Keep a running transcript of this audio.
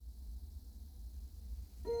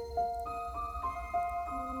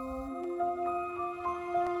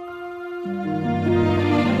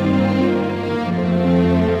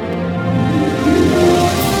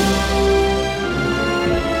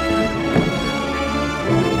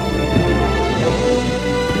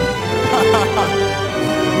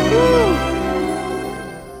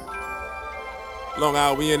Long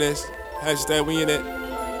Island, we in this. Hashtag we in it.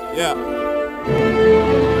 Yeah.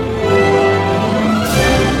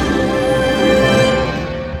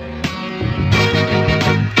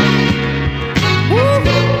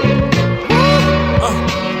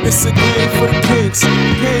 It's a game for the kings,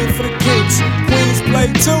 game for the kings. Queens play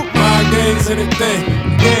too, my game's in the thing.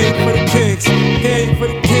 Game for the kings, game for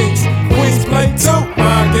the kings. Queens play too,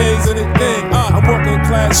 my game's in the thing. I'm walking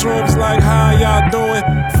classrooms like how y'all doing?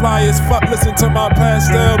 Fly as fuck, listen to my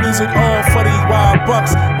pastel music, all for these wild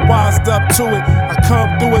bucks. Wised up to it, I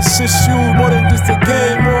come through assist you more than just a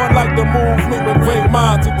game, more like the movement with great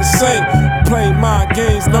minds do the same. Play my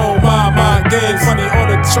games, know my games. Money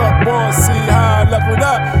on the chalkboard, see how I leveled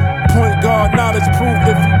up. Point guard knowledge proof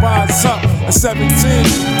if you wise up. At 17,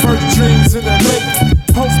 first dreams in the making.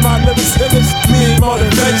 Post my lyrics, illest, me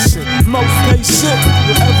motivation. Most patient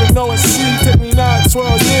you ever know a C. Take me 9,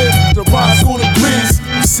 12 years to buy school degrees.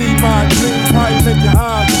 You see my dreams, probably make your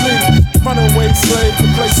eyes bleed. Runaway slave, the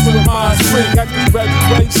place where the mind's free. Got the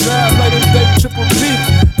graduation, later day triple B.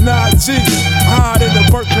 Nah G, hide in the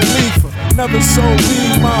Berkeley leaf. Never sold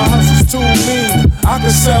weed, my hustle's too mean. I can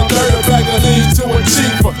sell dirt or bag of leaves to a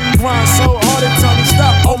cheaper. Grind so hard it tell me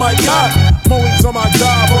stop, oh my God. Moments on my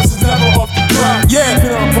job, bosses never off the clock. Yeah,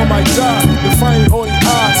 get up on my job, define all the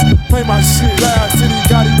odds. Play my shit loud, Titty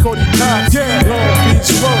Gotti, Cody Cox. Yeah, Long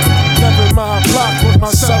Beach Road, never mind block. Work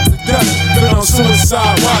myself to death, been on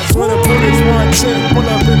suicide watch. When the bullets one chick, pull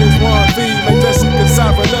up in his one V. Make Jessica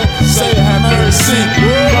Cyberlet, say have mercy.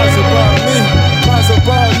 Rise above me, rise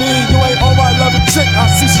above me. You ain't on my level chick, I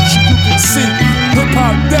see shit you can see. Hip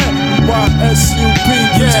hop that, YsUp.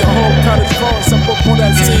 Yeah, the whole college course up on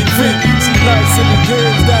that TV. See lights in the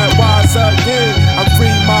games, that wise up game. I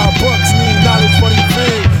read my books, need knowledge for the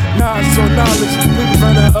thing. Knowledge so knowledge, big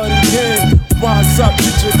runner of the game. Wise up,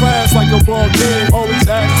 treat your class like a ball game. Always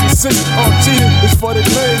ask to sit, all cheating is for the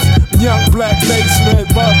claims. Young black Natesman,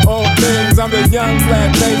 above all things. I'm the young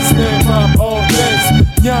black Natesman, above all things.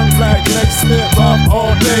 Young black Natesman, above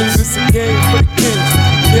all things. It's a game for the kings,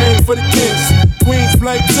 game for the kings. Queens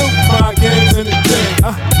play too, my game's in the thing.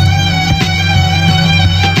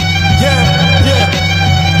 Yeah, yeah,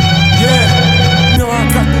 yeah. You know I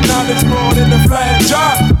got the knowledge more than the flash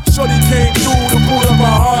job. Shorty came through the boot of my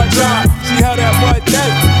hard job. She had that one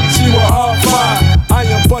day, she was hard fire. I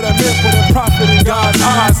am but a man for the prophet in God's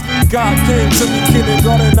eyes. God came to me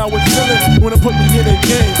kindergarten, I was chillin'. Wanna put me in a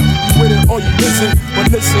game, you with it or you listen. But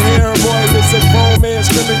listen here, boy, listen, grown man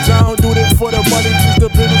scrimmage. I don't do this for the money, just the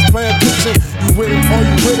business plan pitching. You with it or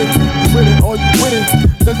you with it, you with it or you with it.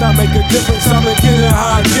 Does not make a difference, I'ma get it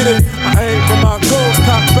how I get it. I aim for my goals,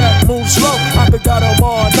 cock back, move slow. I think got them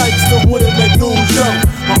all night, still wouldn't make news, yo.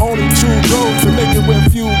 My only true goal to make it where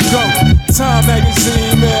few go. Time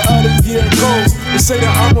magazine, man, other year goes. They say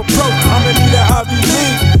that I'm a pro, I'ma need an Ivy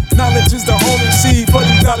League. Knowledge is the only seed for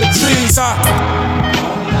these dollar trees.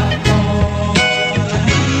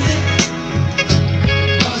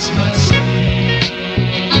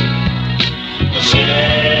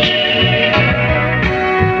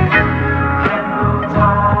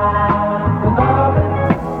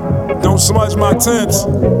 Don't smudge my temps,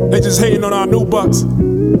 they just hating on our new bucks.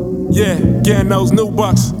 Yeah, getting those new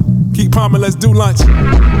bucks. Keep palming, let's do lunch.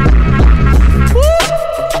 Woo!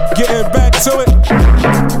 Getting back to it.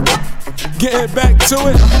 Getting back to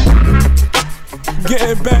it.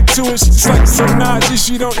 Getting back to it, she's like some Najee,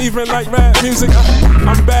 she don't even like rap music.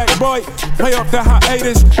 I'm back, boy, way off the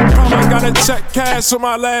hiatus. Probably gotta check cash on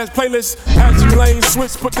my last playlist. As you lane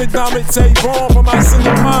switch, put the diamond tape on. For my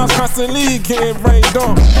single moms constantly getting rained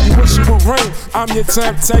on. You wish you would rain, I'm your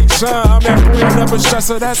temptation. I'm that boy, I never stress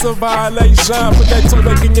her, that's a violation. Put that toe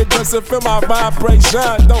back in your dress and feel my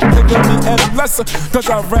vibration. Don't think of me any lesser, cause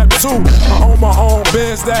I rap too. I own my own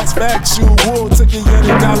biz, that's factual. Taking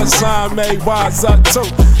any $sign made wise up too.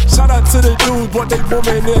 Shout out to the dudes, what they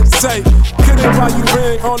woman in say. Get it while you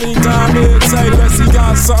ring, only time it take. Unless he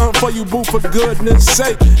got something for you, boo, for goodness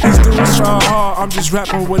sake. These dudes try hard, I'm just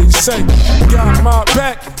rapping what he say. Got my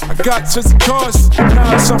back, I got just a course.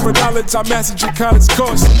 Now I suffer knowledge, I mastered your college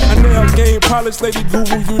course. I nail game polish, lady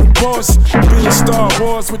guru, you the boss. Being Star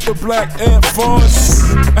Wars with the Black Air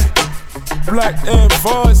Force. Black Air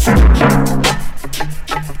Force.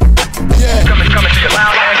 Yeah, coming to you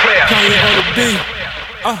loud and clear. Kanye on the beat.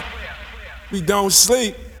 We don't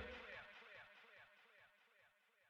sleep.